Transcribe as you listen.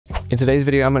In today's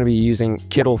video, I'm going to be using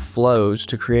Kittl Flows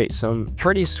to create some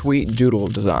pretty sweet doodle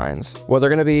designs. Well, they're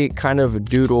going to be kind of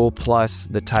doodle plus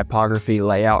the typography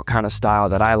layout kind of style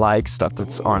that I like, stuff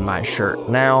that's on my shirt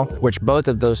now, which both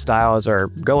of those styles are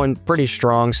going pretty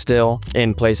strong still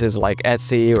in places like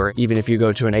Etsy, or even if you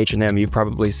go to an H&M, you've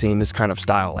probably seen this kind of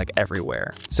style like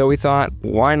everywhere. So we thought,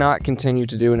 why not continue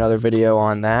to do another video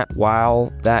on that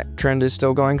while that trend is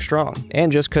still going strong?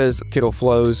 And just because Kittl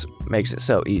Flows makes it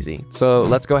so easy. So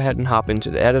let's go ahead and hop into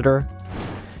the editor.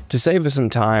 To save us some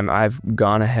time, I've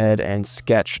gone ahead and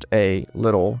sketched a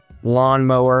little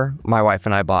lawnmower. My wife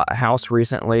and I bought a house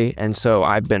recently, and so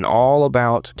I've been all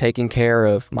about taking care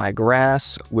of my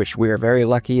grass, which we are very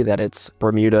lucky that it's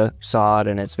Bermuda sod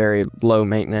and it's very low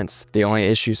maintenance. The only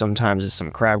issue sometimes is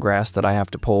some crabgrass that I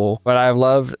have to pull, but I've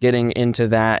loved getting into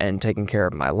that and taking care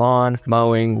of my lawn,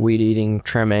 mowing, weed eating,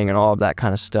 trimming, and all of that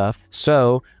kind of stuff.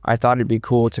 So I thought it'd be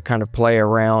cool to kind of play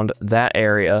around that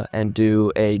area and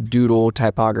do a doodle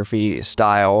typography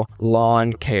style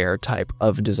lawn care type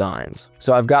of designs.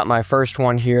 So I've got my first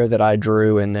one here that I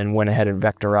drew and then went ahead and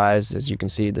vectorized. As you can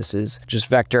see, this is just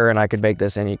vector and I could make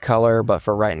this any color, but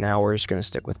for right now, we're just gonna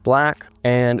stick with black.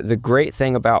 And the great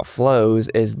thing about Flows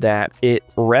is that it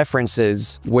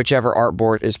references whichever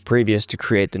artboard is previous to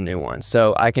create the new one.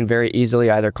 So I can very easily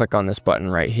either click on this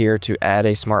button right here to add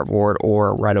a smartboard,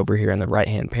 or right over here in the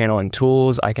right-hand panel in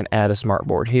Tools, I can add a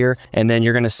smartboard here. And then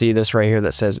you're gonna see this right here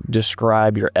that says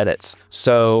describe your edits.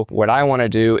 So what I wanna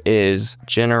do is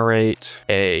generate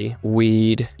a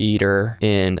weed eater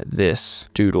in this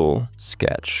doodle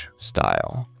sketch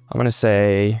style. I'm gonna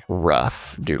say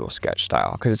rough doodle sketch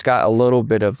style because it's got a little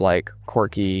bit of like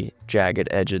quirky, jagged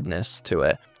edgedness to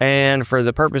it. And for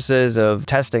the purposes of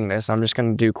testing this, I'm just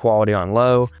gonna do quality on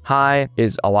low. High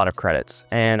is a lot of credits,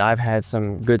 and I've had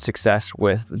some good success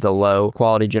with the low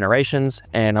quality generations,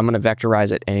 and I'm gonna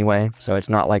vectorize it anyway, so it's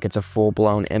not like it's a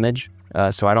full-blown image,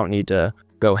 so I don't need to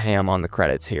go ham on the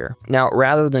credits here. Now,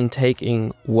 rather than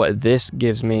taking what this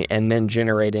gives me and then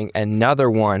generating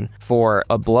another one for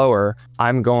a blower,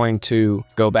 I'm going to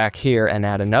go back here and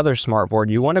add another smartboard.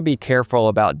 You want to be careful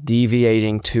about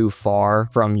deviating too far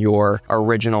from your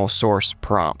original source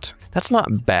prompt. That's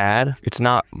not bad. It's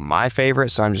not my favorite,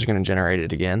 so I'm just going to generate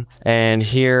it again. And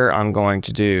here I'm going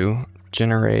to do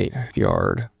generate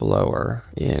yard blower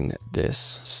in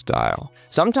this style.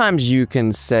 Sometimes you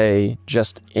can say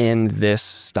just in this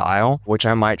style, which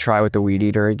I might try with the weed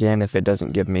eater again if it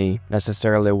doesn't give me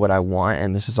necessarily what I want.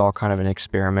 And this is all kind of an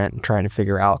experiment and trying to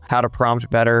figure out how to prompt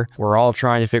better. We're all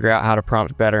trying to figure out how to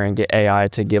prompt better and get AI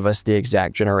to give us the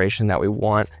exact generation that we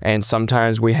want. And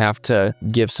sometimes we have to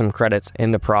give some credits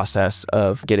in the process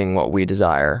of getting what we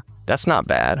desire. That's not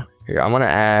bad. Here, I'm gonna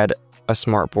add a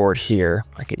smartboard here.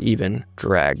 I could even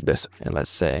drag this and let's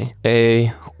say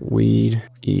a weed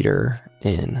eater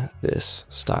in this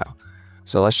style.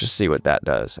 So let's just see what that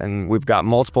does. And we've got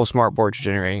multiple smartboards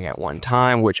generating at one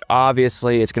time, which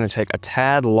obviously it's going to take a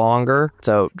tad longer.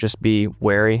 So just be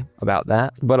wary about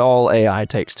that. But all AI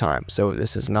takes time. So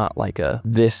this is not like a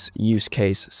this use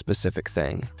case specific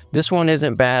thing. This one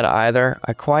isn't bad either.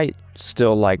 I quite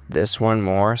still like this one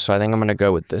more, so I think I'm gonna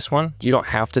go with this one. You don't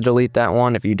have to delete that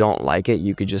one. If you don't like it,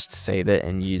 you could just save it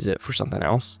and use it for something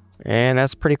else. And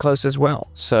that's pretty close as well.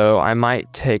 So I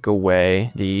might take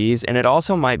away these, and it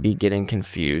also might be getting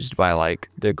confused by like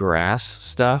the grass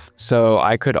stuff. So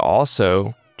I could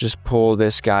also just pull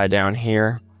this guy down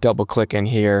here, double click in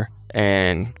here,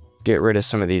 and get rid of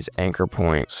some of these anchor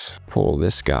points. Pull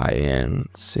this guy in,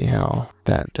 see how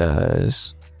that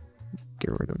does.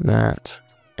 Get rid of that.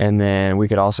 And then we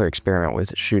could also experiment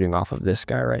with shooting off of this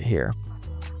guy right here.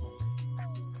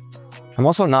 I'm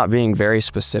also not being very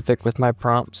specific with my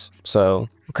prompts, so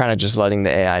I'm kind of just letting the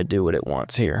AI do what it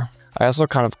wants here. I also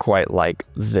kind of quite like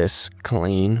this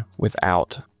clean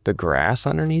without the grass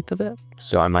underneath of it,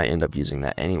 so I might end up using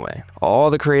that anyway.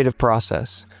 All the creative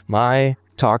process. My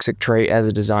toxic trait as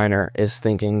a designer is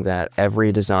thinking that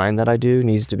every design that I do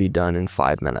needs to be done in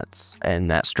 5 minutes,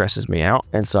 and that stresses me out.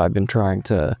 And so I've been trying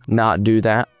to not do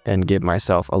that and give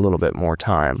myself a little bit more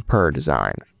time per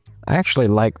design. I actually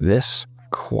like this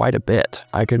quite a bit.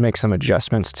 I could make some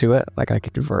adjustments to it. Like I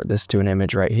could convert this to an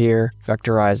image right here,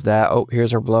 vectorize that. Oh,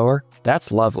 here's our blower.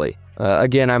 That's lovely.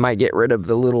 Again, I might get rid of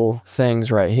the little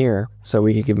things right here, so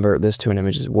we can convert this to an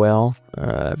image as well.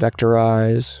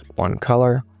 Vectorize, one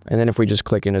color. And then if we just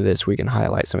click into this, we can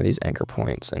highlight some of these anchor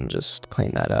points and just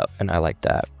clean that up. And I like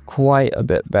that quite a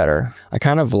bit better. I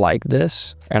kind of like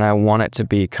this, and I want it to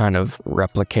be kind of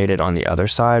replicated on the other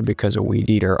side because a weed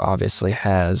eater obviously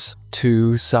has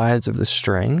two sides of the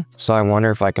string. So I wonder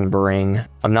if I can bring,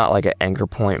 I'm not like an anchor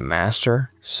point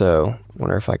master, so I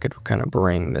wonder if I could kind of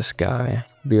bring this guy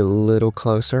be a little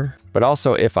closer. But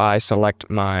also if I select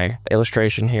my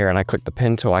illustration here and I click the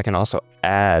pen tool, I can also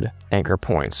add anchor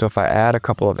points. So if I add a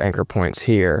couple of anchor points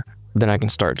here, then I can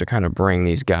start to kind of bring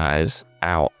these guys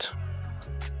out.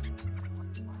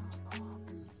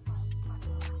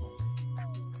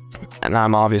 And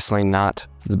I'm obviously not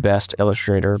the best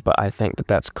illustrator, but I think that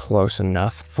that's close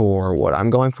enough for what I'm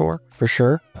going for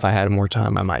sure. If I had more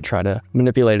time, I might try to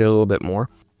manipulate it a little bit more.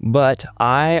 But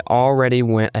I already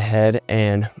went ahead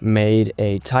and made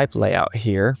a type layout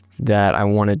here that I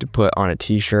wanted to put on a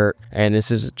t-shirt. And this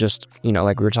is just, you know,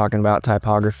 like we were talking about,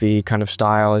 typography kind of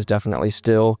style is definitely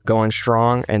still going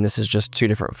strong. And this is just 2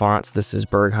 different fonts. This is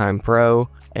Bergheim Pro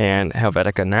and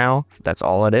Helvetica Now. That's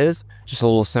all it is. Just a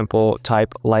little simple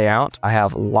type layout. I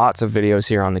have lots of videos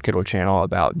here on the Kittl channel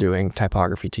about doing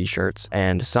typography t-shirts,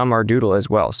 and some are Doodle as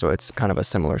well. So it's kind of a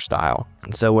similar style.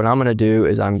 And so what I'm going to do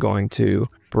is I'm going to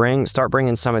start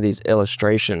bringing some of these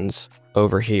illustrations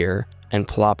over here and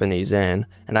plopping these in.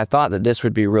 And I thought that this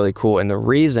would be really cool. And the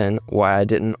reason why I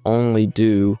didn't only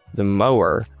do the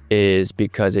mower is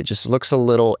because it just looks a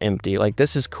little empty. Like,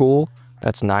 this is cool,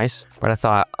 that's nice, but I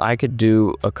thought I could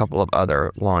do a couple of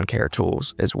other lawn care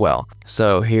tools as well.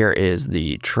 So here is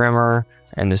the trimmer,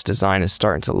 and this design is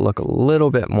starting to look a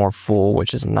little bit more full,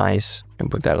 which is nice.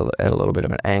 And put that at a little bit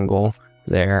of an angle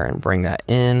there and bring that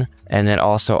in. And then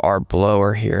also our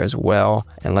blower here as well.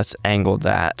 And let's angle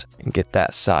that and get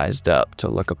that sized up to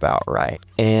look about right.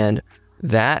 And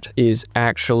that is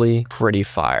actually pretty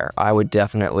fire. I would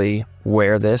definitely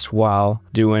wear this while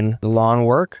doing the lawn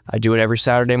work. I do it every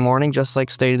Saturday morning, just like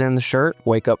stated in the shirt.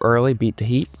 Wake up early, beat the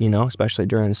heat, you know, especially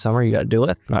during the summer, you gotta do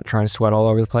it. I'm not trying to sweat all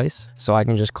over the place. So I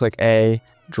can just click A,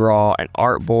 draw an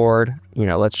artboard. You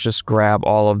know, let's just grab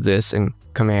all of this and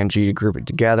Command G to group it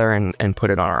together and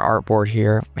put it on our artboard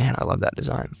here. Man, I love that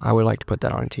design. I would like to put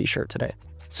that on a t-shirt today.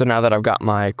 So now that I've got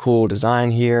my cool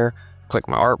design here, click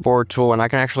my artboard tool, and I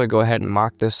can actually go ahead and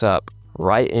mock this up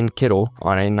right in Kittl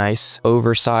on a nice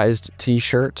oversized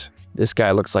t-shirt. This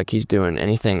guy looks like he's doing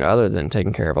anything other than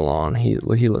taking care of a lawn. He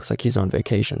looks like he's on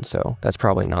vacation, so that's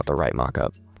probably not the right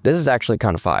mock-up. This is actually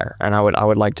kind of fire, and I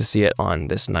would like to see it on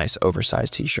this nice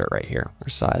oversized t-shirt right here.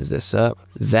 We'll size this up.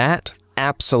 That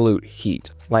absolute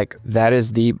heat. Like, that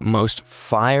is the most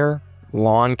fire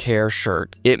lawn care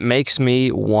shirt. It makes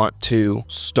me want to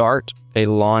start a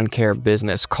lawn care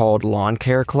business called Lawn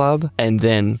Care Club and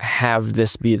then have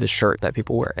this be the shirt that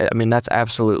people wear. I mean, that's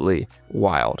absolutely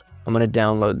wild. I'm gonna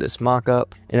download this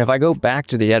mockup, and if I go back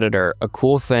to the editor, a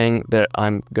cool thing that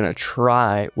I'm gonna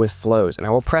try with Flows, and I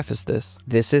will preface this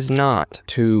is not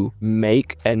to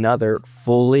make another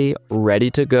fully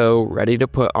ready to go, ready to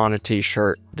put on a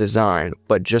t-shirt design,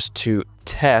 but just to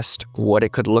test what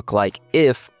it could look like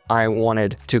if I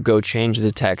wanted to go change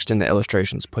the text and the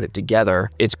illustrations, put it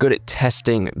together. It's good at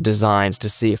testing designs to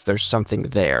see if there's something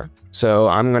there. So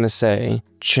I'm gonna say,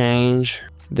 change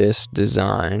this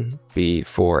design be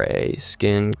for a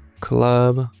skin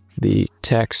club. The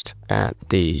text at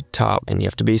the top, and you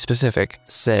have to be specific,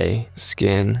 say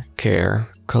skin care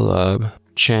club.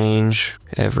 Change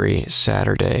every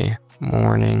Saturday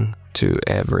morning to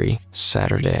every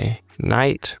Saturday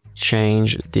night.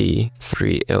 Change the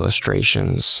 3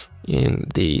 illustrations in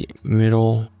the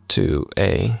middle to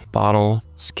a bottle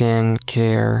skin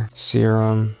care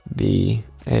serum,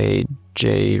 a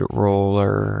jade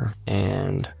roller,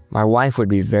 and my wife would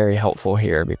be very helpful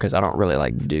here because I don't really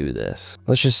like to do this.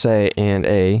 Let's just say, and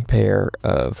a pair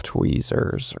of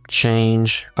tweezers.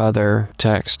 Change other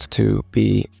text to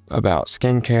be about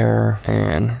skincare,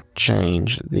 and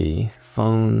change the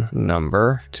phone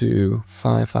number to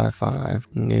 555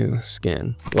 new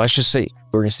skin. Let's just see.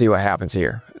 We're gonna see what happens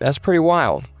here. That's pretty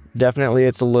wild. Definitely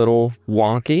it's a little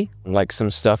wonky. Like, some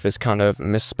stuff is kind of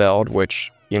misspelled,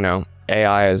 which, you know,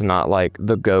 AI is not like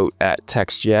the GOAT at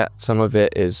text yet. Some of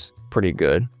it is pretty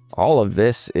good. All of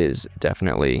this is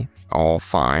definitely all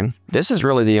fine. This is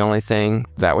really the only thing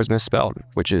that was misspelled,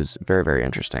 which is very, very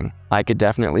interesting. I could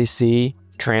definitely see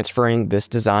transferring this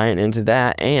design into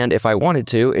that, and if I wanted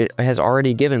to, it has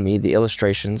already given me the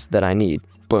illustrations that I need.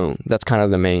 Boom. That's kind of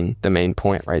the main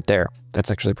point right there. That's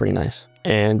actually pretty nice.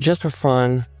 And just for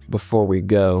fun, before we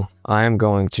go, I am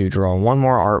going to draw one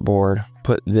more artboard,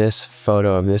 put this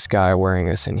photo of this guy wearing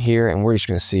this in here, and we're just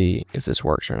gonna see if this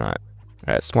works or not.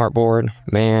 All right, smartboard,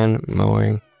 man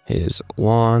mowing his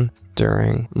lawn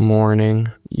during morning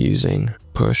using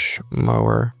push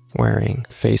mower, wearing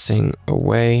facing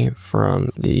away from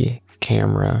the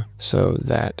camera so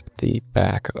that the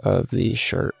back of the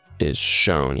shirt is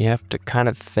shown. You have to kind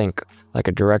of think like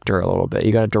a director a little bit.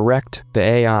 You got to direct the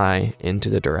AI into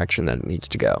the direction that it needs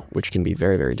to go, which can be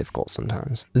very, very difficult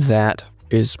sometimes. That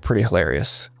is pretty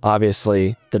hilarious.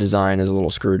 Obviously, the design is a little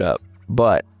screwed up,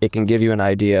 but it can give you an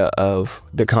idea of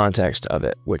the context of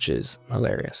it, which is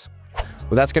hilarious.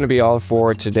 Well, that's going to be all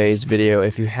for today's video.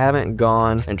 If you haven't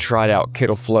gone and tried out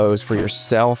Kittl Flows for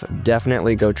yourself,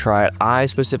 definitely go try it. I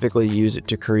specifically use it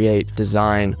to create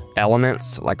design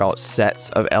elements, like all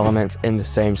sets of elements in the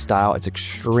same style. It's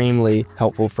extremely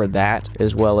helpful for that,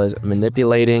 as well as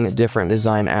manipulating different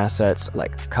design assets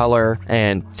like color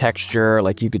and texture.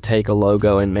 Like you could take a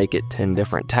logo and make it 10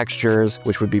 different textures,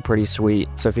 which would be pretty sweet.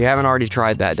 So if you haven't already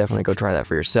tried that, definitely go try that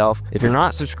for yourself. If you're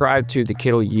not subscribed to the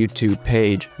Kittl YouTube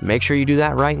page, make sure you do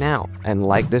that right now and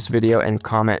like this video and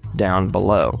comment down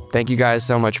below. Thank you guys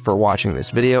so much for watching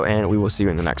this video, and we will see you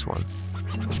in the next one.